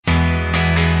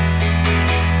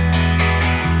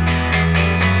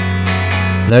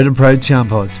Loud and Proud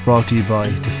Champods brought to you by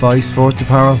Defy Sports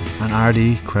Apparel and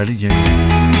RD Credit Union.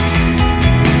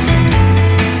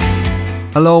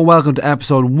 Hello and welcome to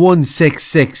episode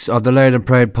 166 of the Loud and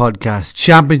Proud podcast.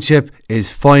 Championship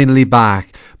is finally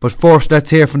back, but first let's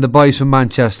hear from the boys from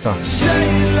Manchester.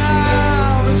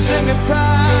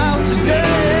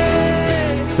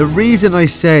 The reason I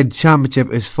said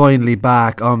Championship is finally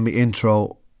back on the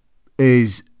intro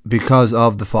is because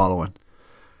of the following.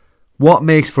 What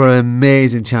makes for an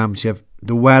amazing Championship?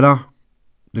 The weather,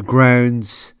 the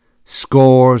grounds,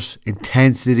 scores,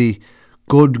 intensity,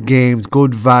 good games,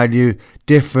 good value,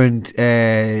 different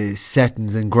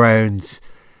settings and grounds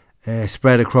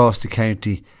spread across the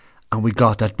county, and we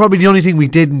got that. Probably the only thing we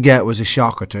didn't get was a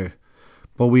shock or two,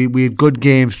 but we had good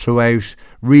games throughout,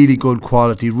 really good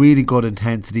quality, really good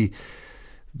intensity.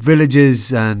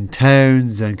 Villages and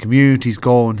towns and communities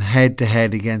going head to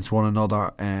head against one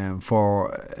another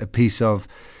for a piece of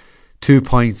 2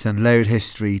 points and loud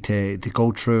history to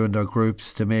go through in their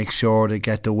groups to make sure they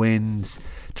get the wins,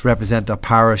 to represent their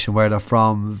parish and where they're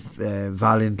from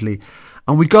valiantly.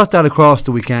 And we got that across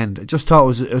the weekend. I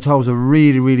thought it was a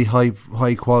really, really high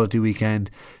quality weekend,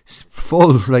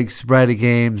 full like spread of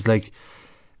games. Like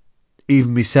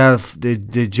even myself, the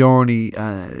journey,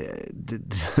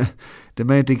 the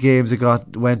amount of games I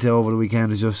went to over the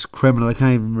weekend is just criminal. I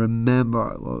can't even remember.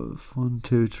 1,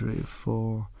 2, 3,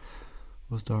 4.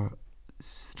 Was there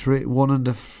 3? 1 on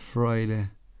the Friday,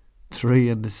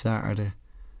 3 on the Saturday,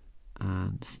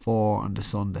 and 4 on the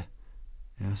Sunday.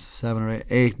 Yes, 7 or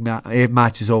 8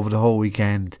 matches over the whole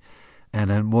weekend, and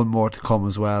then one more to come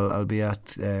as well. I'll be at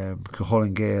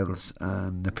Cuchulainn Gaels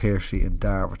and the Piercy in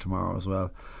Darver tomorrow as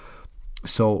well.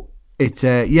 So it's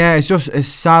just a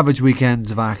savage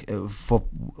weekend of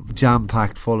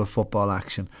jam-packed full of football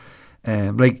action.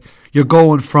 Like you're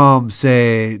going from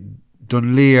say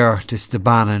Dunleer to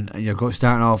Stabannon, and you're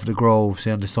starting off the Grove,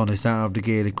 say on the Sunday, starting off the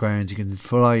Gaelic grounds. You can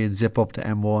fly and zip up to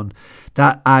M1.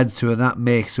 That adds to it, that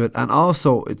makes to it, and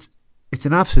also it's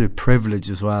an absolute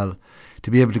privilege as well to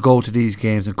be able to go to these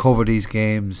games and cover these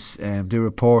games, do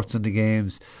reports on the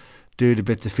games, do the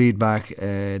bits of feedback,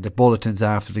 the bulletins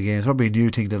after the games. Probably a new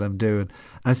thing that I'm doing,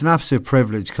 and it's an absolute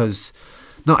privilege because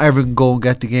not everyone can go and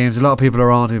get the games. A lot of people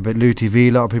are on to me about Lou TV,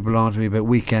 a lot of people are on to me about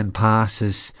weekend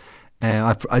passes.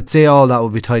 I'd say all that will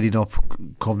be tidied up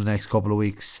come the next couple of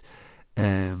weeks.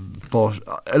 But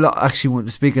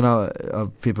speaking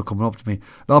of people coming up to me,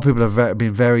 a lot of people have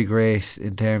been very great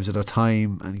in terms of their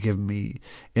time and giving me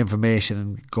information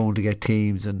and going to get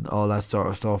teams and all that sort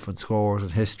of stuff and scores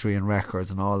and history and records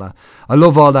and all that. I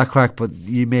love all that crack, but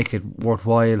you make it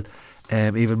worthwhile.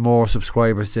 Even more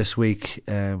subscribers this week.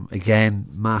 Again,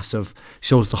 massive.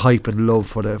 Shows the hype and love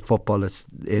for the football that's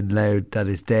in Loud that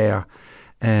is there.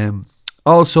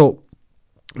 Also,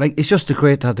 like it's just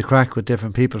great to have the crack with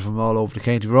different people from all over the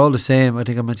county. We're all the same. I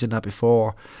think I mentioned that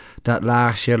before. That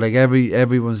last year, like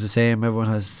everyone's the same. Everyone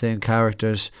has the same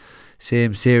characters,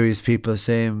 same serious people,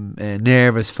 same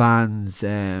nervous fans.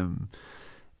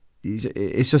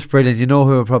 It's just brilliant. You know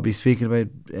who we're probably speaking about?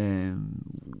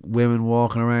 Women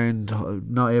walking around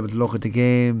not able to look at the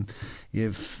game. You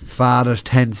have fathers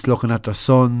tense looking at their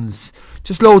sons.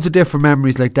 Just loads of different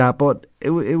memories like that. But it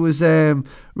was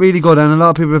really good, and a lot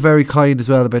of people are very kind as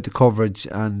well about the coverage,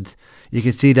 and you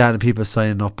can see that in people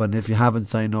signing up. And if you haven't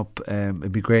signed up,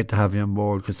 it'd be great to have you on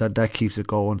board because that keeps it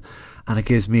going, and it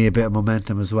gives me a bit of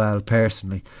momentum as well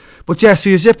personally. But yeah, so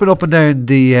you're zipping up and down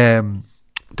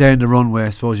the runway, I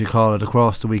suppose you call it,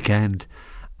 across the weekend,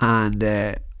 and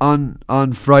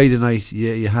on Friday night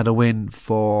you had a win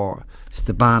for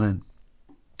Stabannon.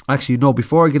 Actually, no.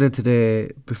 Before I get into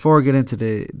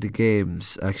the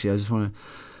games, actually, I just want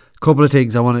a couple of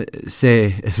things I want to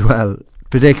say as well.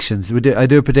 Predictions. I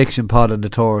do a prediction pod on the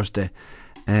Thursday,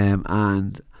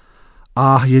 and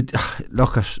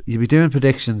you be doing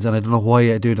predictions, and I don't know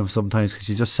why I do them sometimes because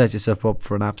you just set yourself up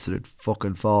for an absolute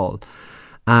fucking fall.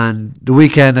 And the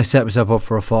weekend I set myself up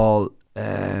for a fall.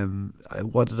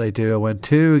 What did I do? I went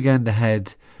 2 again the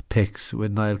head picks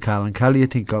with Niall Callan. Callie I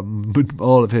think got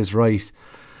all of his right.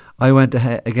 I went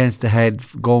against the head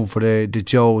going for the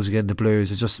Joes against the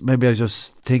Blues. I was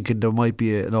just thinking there might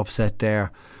be an upset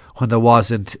there when there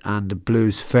wasn't, and the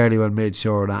Blues fairly well made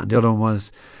sure of that. And the other one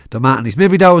was the Matneys.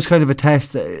 Maybe that was kind of a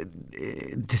test to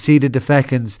see the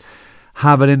Defecans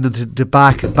have it in them to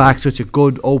back such a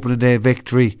good opening day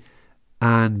victory.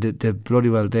 And they bloody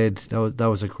well did. That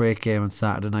was a great game on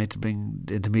Saturday night to bring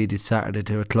the intermediate Saturday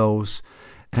to a close.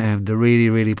 They really,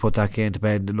 really put that game to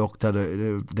bed. They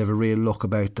have a real look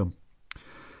about them.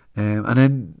 And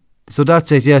then, so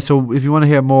that's it. Yeah. So if you want to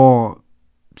hear more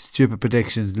stupid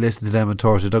predictions, listen to them on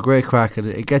Thursday. They're great crack, and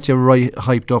it gets you right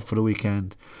hyped up for the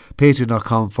weekend.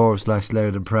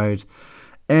 Patreon.com/louder-than-proud.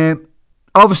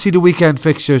 Obviously the weekend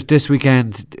fixtures this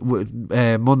weekend,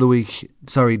 Monday week,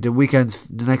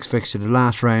 the next fixture, the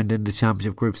last round in the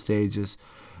Championship group stages,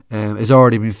 has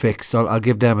already been fixed. So I'll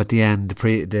give them at the end,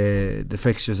 the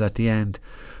fixtures at the end.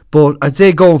 But I'd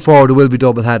say going forward there will be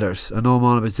double headers. I know I'm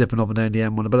on about zipping up and down the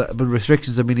M1, but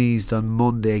restrictions have been eased on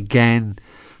Monday again.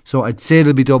 So I'd say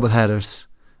there'll be double headers.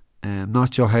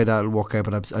 Not sure how that'll work out,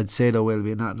 but I'd say there will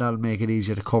be, and that'll make it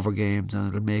easier to cover games, and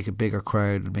it'll make a bigger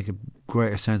crowd and make a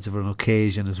greater sense of an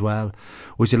occasion as well,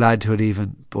 which will add to it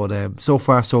even. But so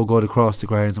far so good across the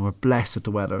grounds, and we're blessed with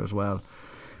the weather as well.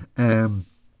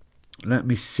 Let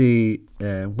me see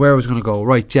where I was going to go.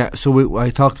 Right, yeah. So I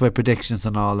talked about predictions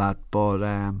and all that, but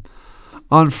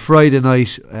on Friday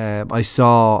night I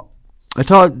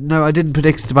didn't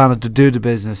predict Savannah to do the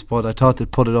business, but I thought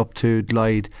they'd put it up to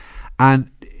Glyde,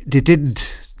 and they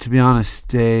didn't, to be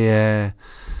honest. It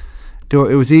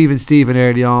was even Stephen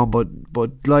early on, but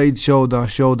Glyde showed their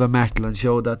mettle and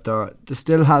showed that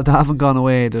they haven't gone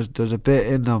away. There's a bit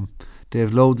in them. They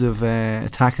have loads of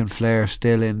attacking flair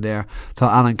still in there.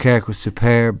 Thought Alan Kirk was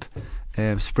superb,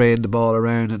 spraying the ball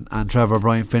around, and Trevor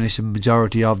O'Brien finishing the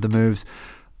majority of the moves.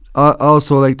 I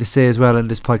also like to say as well in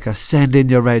this podcast, send in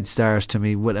your red stars to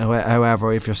me.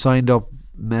 However, if you're signed up,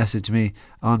 message me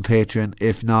on Patreon.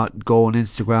 If not, go on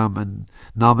Instagram and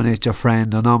nominate your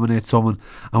friend or nominate someone,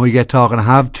 and we get talking. I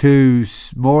have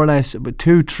more or less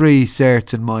 2-3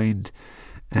 certs in mind.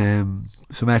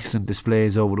 Some excellent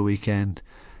displays over the weekend.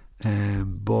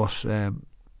 But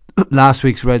last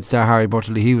week's Red Star Harry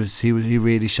Butterley, he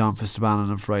really shone for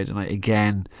Stabannon on Friday night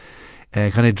again.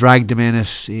 Kind of dragged him in it.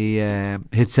 He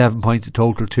hit 7 points in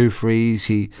total, 2 frees.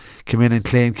 He came in and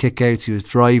claimed kickouts. He was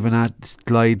driving at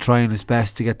Glyde, trying his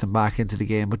best to get them back into the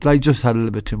game, but Glyde just had a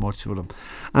little bit too much for them.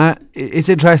 It's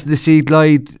interesting to see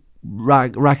Glyde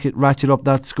ratchet up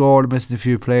that score. They're missing a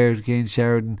few players again.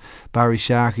 Sheridan, Barry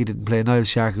Sharkey didn't play. Niall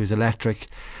Sharkey was electric,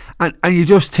 and you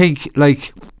just think,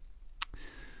 like,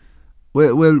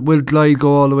 will Glyde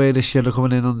go all the way this year? They're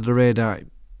coming in under the radar.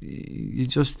 You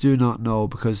just do not know,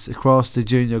 because across the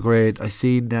junior grade, I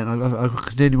seen then. I'll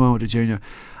continue on with the junior.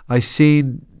 I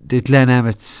seen the Glen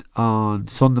Emmets on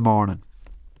Sunday morning.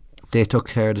 They took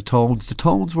care of the Tones. The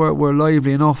Tones were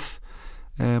lively enough.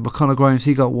 But Conor Grimes,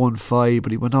 he got 1-5,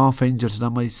 but he went off injured, so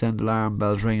that might send alarm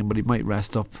bells ringing. But he might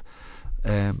rest up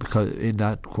because in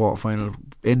that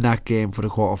game for the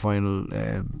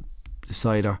quarterfinal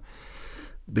decider,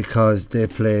 because they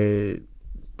play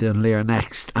Dunleer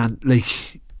next, and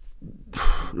like,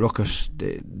 look,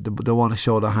 they want to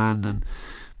show their hand, and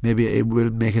maybe it will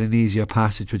make it an easier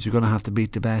passage, but you're going to have to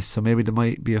beat the best, so maybe they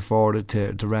might be afforded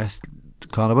to rest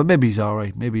Conor, but maybe he's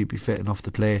alright. Maybe he'll be fit enough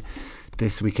to play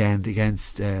this weekend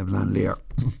against Dunleer.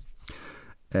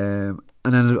 And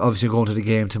then obviously going to the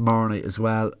game tomorrow night as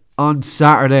well. On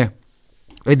Saturday,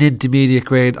 in intermediate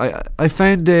grade, I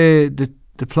found the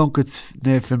Plunkets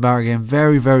Finbar game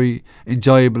very, very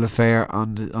enjoyable affair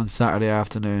on Saturday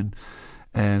afternoon.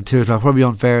 2 o'clock, probably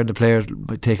unfair, the players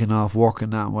taking off work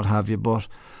and that and what have you, but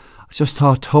I just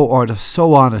thought they're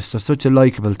so honest. They're such a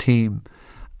likeable team,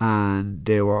 and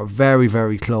they were very,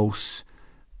 very close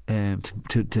to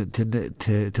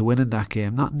winning that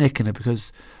game, not nicking it,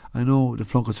 because I know the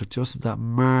Plunkets were just that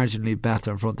marginally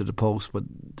better in front of the post, but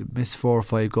they missed 4 or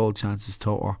 5 goal chances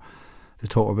the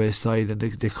total base side, and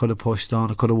they could have pushed on,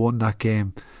 they could have won that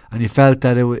game, and you felt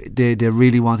that they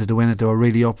really wanted to win it. They were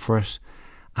really up for it,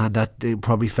 and that they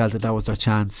probably felt that was their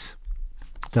chance,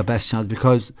 their best chance,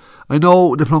 because I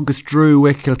know the Plunkets drew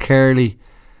with Kilkerley,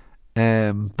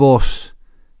 but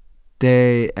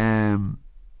they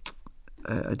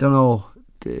I don't know,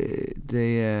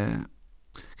 they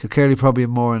Kilkerley probably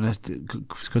more in it,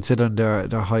 considering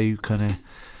their high kind of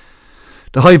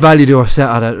the high value they were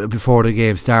set at before the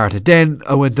game started. Then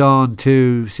I went on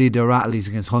to see the Rattleys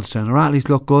against Hunterstown. The Rattleys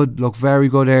looked very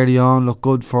good early on, looked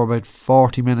good for about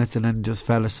 40 minutes, and then just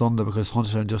fell asunder because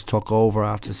Hunterstown just took over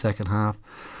after the second half.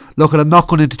 Look, I'm not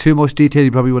going into too much detail.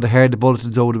 You probably would have heard the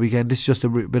bulletins over the weekend. This is just a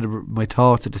bit of my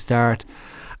thoughts at the start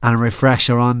and a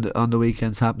refresher on the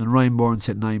weekends happening. Ryan Burns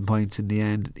hit 9 points in the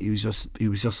end. He was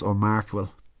just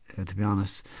unmarkable, to be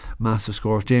honest. Massive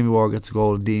scores. Jamie Ward gets a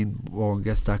goal, and Dean Ward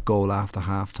gets that goal after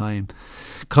half time.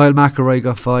 Kyle McElroy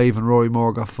got 5 and Rory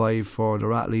Moore got 5 for the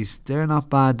Rattleys. They're not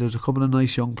bad. There's a couple of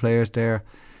nice young players there.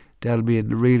 That'll be a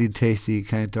really tasty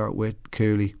encounter with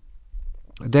Cooley.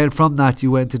 And then from that you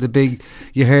went to the big,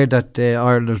 you heard that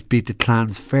Ireland beat the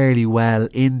Clans fairly well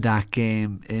in that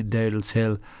game in Dowdall's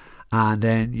Hill, and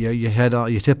then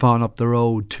you tip on up the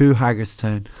road to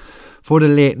Haggardstown for the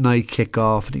late night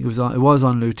kick-off. I think it was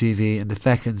on Lou TV, and the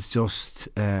Fechins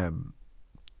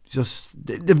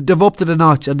they've upped to the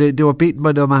notch, and they were beaten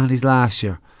by the O'Mahony's last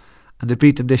year, and they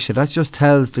beat them this year. That just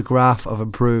tells the graph of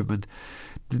improvement.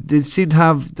 They seem to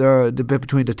have the bit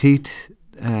between their teeth.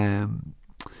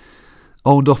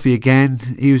 Owen Duffy again,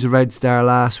 he was a red star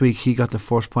last week. He got the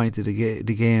first point of the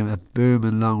game, a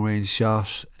booming long range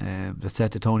shot that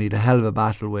set to Tony the hell of a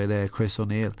battle with Chris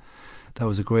O'Neill. That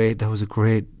was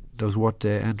worth the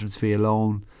entrance fee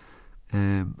alone.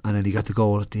 And then he got the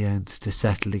goal at the end to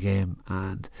settle the game,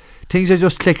 and things are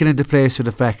just clicking into place for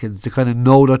the Fechins. They kind of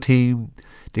know their team.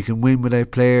 They can win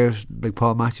without players like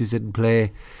Paul Matthews didn't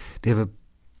play. They have a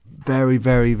very,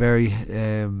 very, very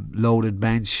loaded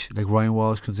bench. Like Ryan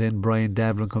Walsh comes in, Brian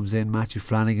Devlin comes in, Matthew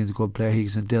Flanagan's a good player, he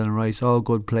comes in, Dylan Rice, all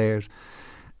good players.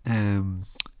 They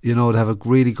have a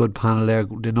really good panel there.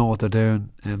 They know what they're doing.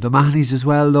 The Mahonys as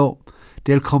well, though,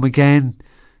 they'll come again.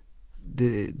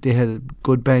 They had a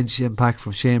good bench impact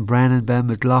from Shane Brennan, Ben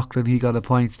McLaughlin, he got a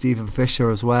point, Stephen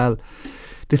Fisher as well.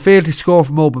 They failed to score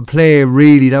from open play,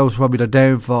 really. That was probably their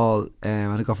downfall,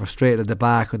 and they got frustrated at the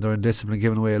back when they're indisciplined,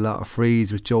 giving away a lot of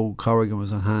frees, with Joe Corrigan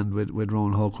was on hand with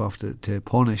Rowan Holcroft to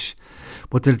punish.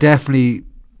 But they'll definitely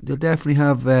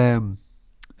have a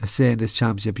say in this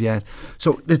championship yet.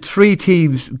 So the three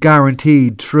teams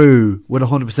guaranteed through with a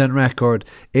 100% record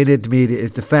in intermediate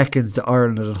is the Fechins, the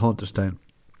Ireland and Hunterstown.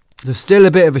 There's still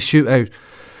a bit of a shootout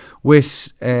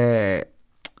with the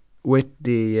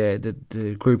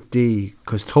Group D,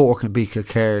 because Totor can beat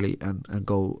Kilkerley and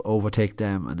go overtake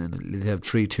them, and then they have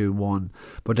 3-2-1.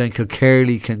 But then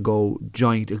Kilkerley can go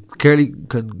joint. Kilkerley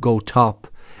can go top,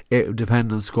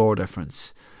 depending on score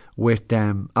difference with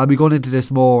them. I'll be going into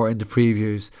this more in the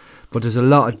previews, but there's a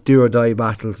lot of do or die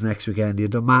battles next weekend. You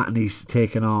have the Matneys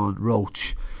taking on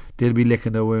Roach. They'll be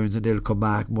licking their wounds and they'll come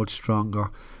back much stronger.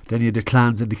 Then you have the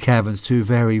Clans and the Kevins, two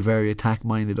very, very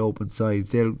attack-minded open sides.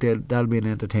 That'll be an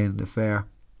entertaining affair.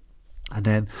 And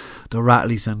then the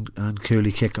Rattleys and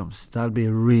Cooley Kickums. That'll be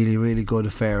a really, really good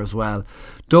affair as well.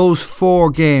 Those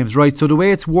 4 games, right? So the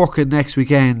way it's working next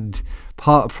weekend,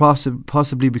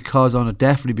 definitely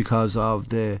because of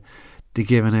the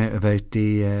giving out about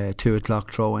the 2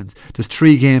 o'clock throw-ins. There's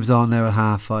 3 games on now at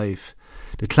 5:30.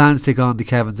 The Clans take on the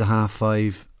Kevins at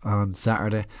 5:30 on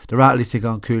Saturday. The Rattleys take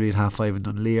on Cooley at 5:30 in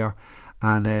Dunleer,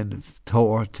 and then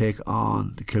Totor take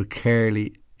on the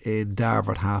Kilkerley in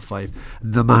Darver at 5:30.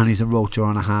 And the Mahonys and Roach are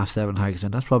on at 7:30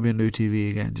 Haggerstown. That's probably on New TV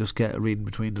again. Just get a reading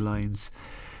between the lines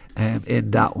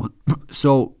in that one.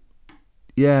 So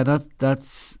yeah,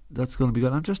 that's going to be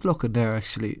good. I'm just looking there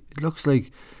actually. It looks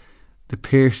like the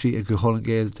Piercy and Cuchulainn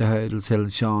Gaels, the Hurdles Hill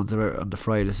and Sean's are on the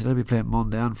Friday, so they'll be playing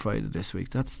Monday and Friday this week.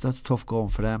 That's tough going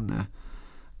for them now.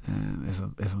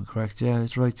 If I'm correct, yeah,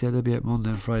 it's right. Yeah, they'll be at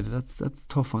Monday and Friday. That's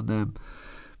tough on them.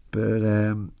 But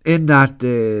in that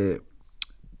the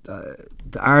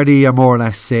RD are more or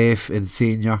less safe in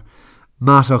senior.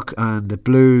 Mattock and the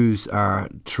Blues are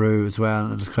through as well,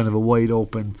 and it's kind of a wide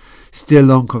open,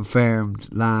 still unconfirmed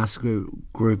last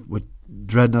group with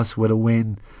Dreadnoughts with a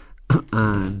win,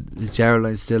 and the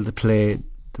Geraldines still to play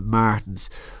the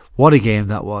Martins. What a game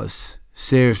that was!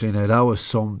 Seriously, now that was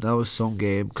some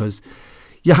game, because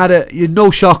you had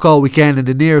no shock all weekend, and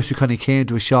the nearest we kind of came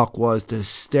to a shock was the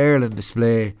sterling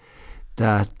display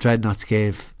that Dreadnoughts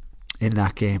gave in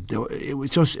that game. It was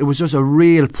just a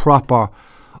real proper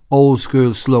old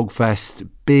school slugfest.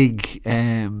 Big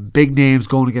names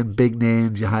going against big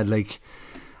names. You had like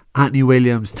Anthony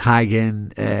Williams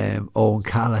tagging Owen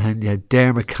Callaghan. You had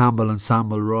Dermot Campbell and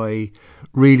Samuel Roy.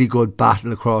 Really good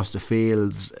battle across the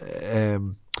fields.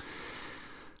 And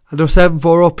they're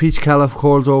 7-4 up. Peach Califf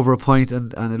curls over a point,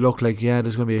 and it looked like, yeah,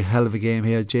 there's going to be a hell of a game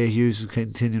here. Jay Hughes was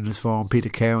continuing his form. Peter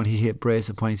Kerr, when he hit brace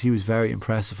of points, he was very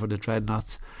impressive for the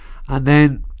Dreadnoughts. And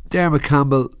then Dermot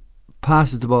Campbell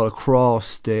passes the ball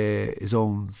across his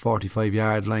own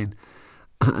 45-yard line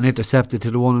and intercepted to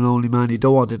the one and only man you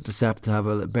don't want to intercept, to have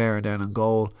a bearing down on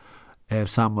goal,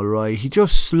 Samuel Roy. He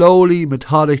just slowly,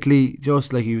 methodically,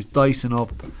 just like he was dicing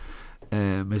up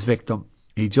his victim,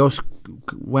 he just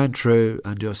went through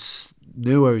and just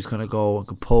knew where he was going to go and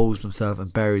composed himself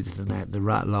and buried it in the net. They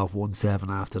rattled off 1-7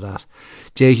 after that.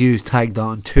 Jay Hughes tagged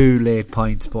on 2 late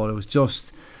points, but it was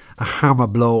just a hammer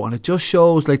blow, and it just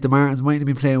shows like the Martins might have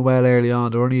been playing well early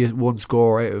on. They're only 1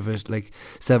 score out of it, like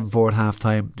 7-4 at half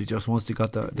time. They just, once they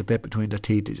got the bit between their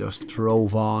teeth, they just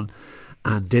drove on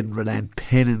and didn't relent,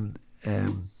 pinning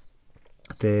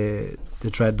the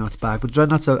Dreadnoughts back. But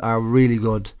Dreadnoughts are really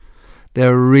good.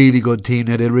 They're a really good team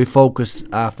now. They'll refocus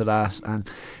after that, and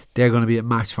they're going to be a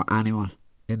match for anyone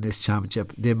in this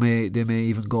championship. They may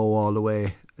even go all the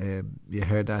way. You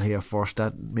heard that here first.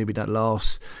 That maybe that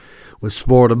loss will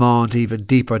spur them on to even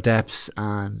deeper depths,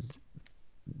 and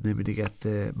maybe they get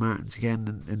the Martins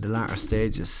again in the latter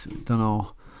stages. Don't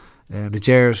know. The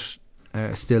Jers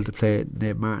still to play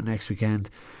Nate Martin next weekend.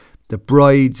 The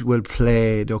Brides will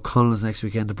play the O'Connells next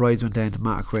weekend. The Brides went down to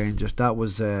Mattock Rangers. That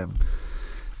was an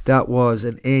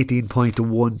 18-point to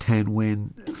 110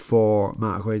 win for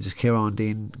Mattock Rangers. Kieran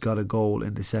Dean got a goal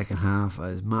in the second half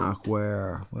as Mattock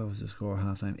were, what was the score at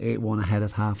half time? 8-1 ahead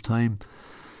at half time.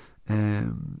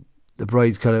 The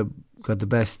Brides got the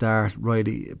best start.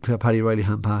 Paddy Riley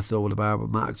hand passed over the bar, but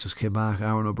Mattock just came back.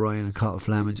 Aaron O'Brien and Cottle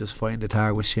Fleming just fighting the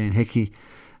target with Shane Hickey.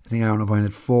 I think Aaron O'Brien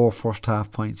had 4 first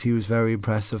half points. He was very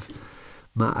impressive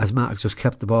as Mattock just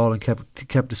kept the ball and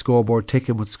kept the scoreboard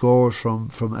ticking with scores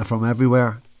from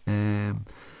everywhere.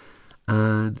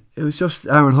 And it was just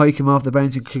Aaron Hoy came off the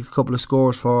bench and kicked a couple of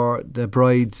scores for the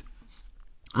Brides,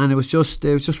 and it was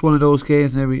just one of those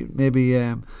games. Maybe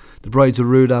the Brides will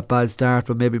rue that bad start,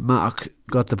 but maybe Mattock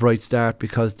got the bright start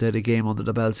because they had a game under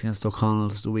the belts against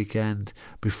O'Connell's the weekend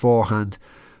beforehand.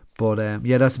 But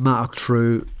that's Mattock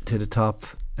through to the top,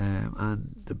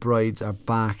 and the Brides are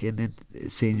back in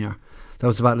senior. That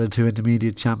was the battle of the two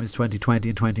intermediate champions, 2020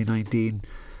 and 2019.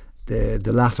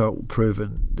 The latter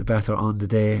proving the better on the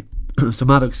day. So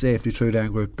Mattock safely through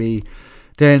down Group B.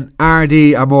 Then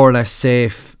RD are more or less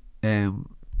safe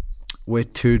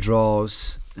with 2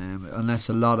 draws, unless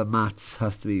a lot of maths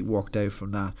has to be worked out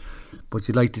from that. But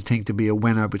you'd like to think to be a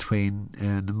winner between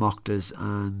the Moctas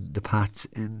and the Pats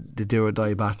in the do or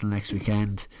die battle next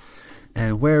weekend.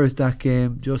 Where is that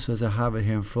game? Just as I have it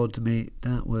here in front of me,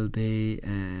 that will be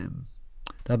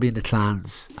that'll be in the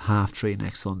Clans 3:30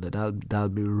 next Sunday. That'll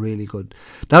be really good.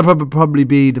 That'll probably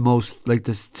be the most, like,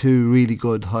 there's 2 really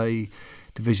good high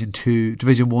Division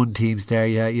 1 teams there.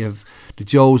 Yeah, you have the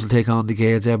Joes will take on the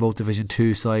Gales. They're both Division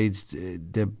 2 sides.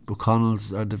 The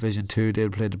O'Connells are Division 2. They'll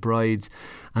play the Brides,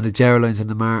 and the Geraldines and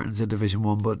the Martins are Division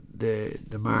 1. But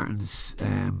the Martins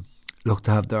look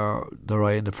to have their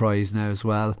eye on the prize now as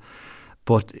well.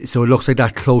 But so it looks like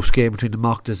that close game between the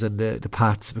Moctas and the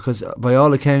Pats, because by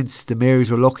all accounts the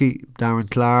Marys were lucky. Darren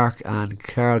Clark and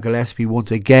Carl Gillespie once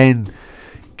again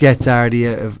gets RD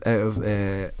out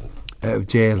of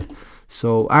jail.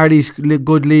 So RD's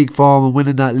good league form and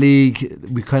winning that league,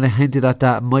 we kind of hinted at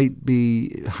that might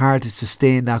be hard to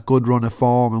sustain that good run of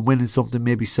form, and winning something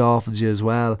maybe softens you as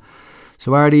well.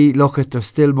 So RD, look at, they're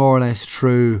still more or less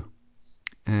through.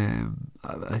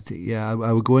 I think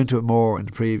I would go into it more in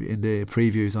the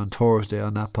previews on Thursday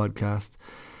on that podcast,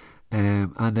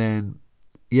 and then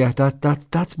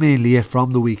that's mainly it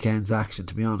from the weekend's action,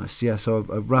 to be honest. So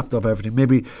I've wrapped up everything.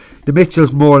 Maybe the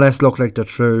Mitchells more or less look like they're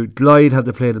through. Glyde have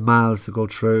to play the Mals to go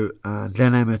through, and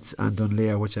Glen Emmets and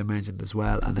Dunleer, which I mentioned as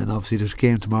well. And then obviously there's a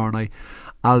game tomorrow night.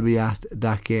 I'll be at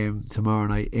that game tomorrow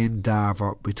night in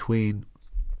Darver between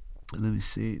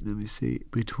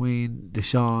between the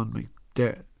Sean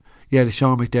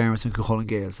McDermott and Cuchulainn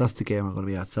Gales. That's the game I'm going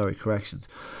to be at. Sorry, corrections.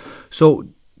 So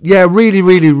really,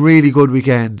 really, really good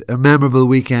weekend. A memorable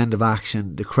weekend of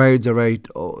action. The crowds are out.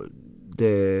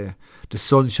 The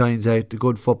sun shines out. The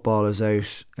good football is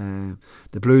out.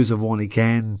 The Blues have won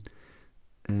again.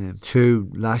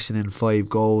 2 lashing in 5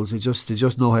 goals. They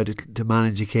just know how to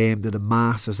manage a game. They're the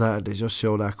masters at it. They just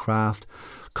show that craft.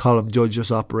 Colm Judge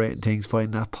just operating things,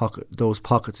 finding those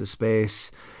pockets of space.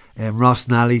 Ross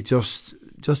Nally just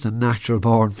a natural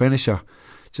born finisher.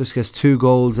 Just gets 2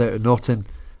 goals out of nothing.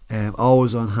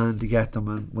 Always on hand to get them,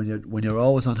 and when you're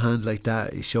always on hand like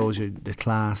that, it shows you the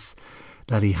class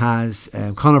that he has.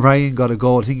 Conor Bryan got a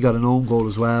goal. I think he got an own goal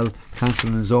as well,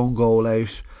 cancelling his own goal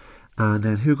out. And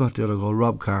then who got the other goal?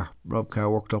 Rob Carr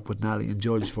worked up with Nally and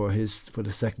Judge for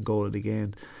the second goal of the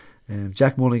game.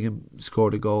 Jack Mulligan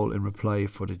scored a goal in reply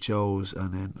for the Joes,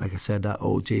 and then, like I said, that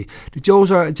OG. The Joes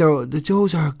are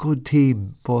a good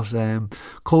team, but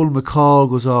Colin McCall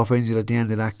goes off injured at the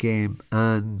end of that game,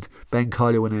 and Ben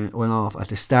Collier went off at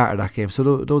the start of that game.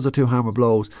 So those are 2 hammer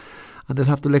blows, and they'll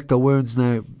have to lick their wounds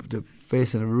now. They're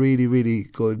facing a really, really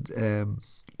good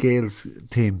Gales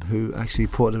team who actually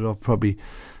put it up probably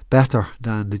better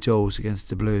than the Joes against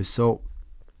the Blues. So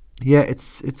yeah,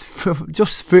 it's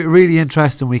just a really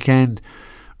interesting weekend,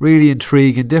 really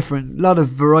intriguing, different, a lot of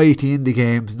variety in the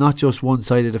games, not just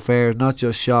one-sided affairs, not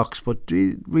just shocks, but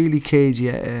really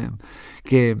cagey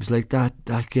games. Like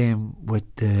that game with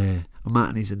the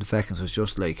O'Mahony's and the Feckins was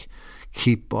just like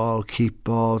keep ball,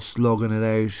 slugging it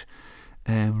out,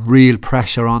 real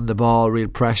pressure on the ball, real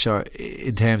pressure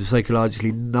in terms of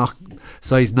psychologically not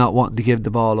wanting to give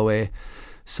the ball away.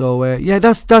 So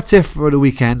that's it for the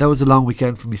weekend. That was a long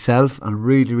weekend for myself and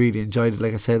really, really enjoyed it.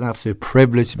 Like I said, an absolute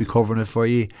privilege to be covering it for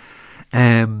you.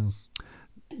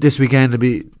 This weekend will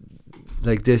be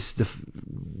like this.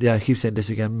 I keep saying this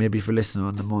weekend. Maybe if you're listening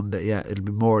on the Monday, it'll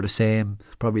be more of the same.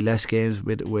 Probably less games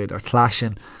with our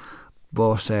clashing.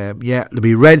 But there'll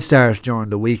be Red Stars during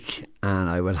the week, and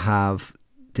I will have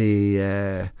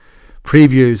the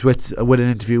previews with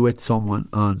an interview with someone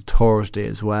on Thursday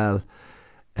as well.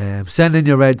 Send in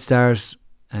your Red Stars.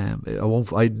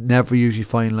 I never usually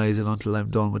finalise it until I'm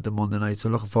done with the Monday night. So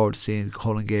looking forward to seeing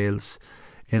Cullen Gales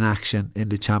in action in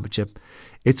the championship.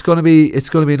 It's gonna be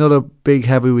another big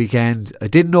heavy weekend. I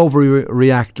didn't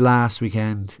overreact last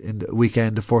weekend.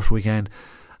 The first weekend.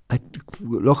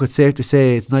 It's safe to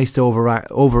say it's nice to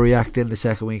overreact in the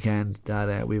second weekend.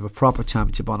 That we have a proper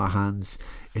championship on our hands.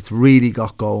 It's really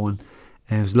got going.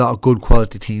 There's a lot of good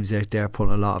quality teams out there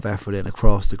putting a lot of effort in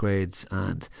across the grades,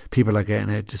 and people are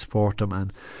getting out to support them,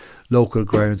 and local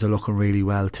grounds are looking really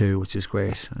well too, which is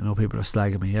great. I know people are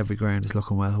slagging me. Every ground is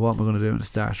looking well. What am I going to do when it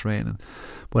starts raining?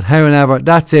 But however,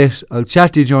 that's it. I'll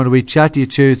chat to you during the week, chat to you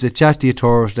Tuesday, chat to you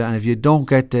Thursday, and if you don't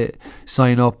get to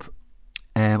sign up,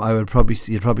 you'll probably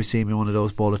see me in one of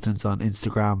those bulletins on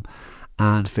Instagram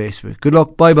and Facebook. Good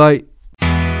luck. Bye bye.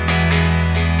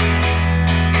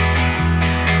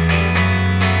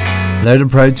 Loud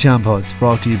and Proud Champods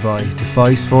brought to you by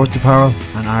Defy Sports Apparel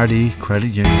and RD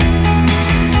Credit Union.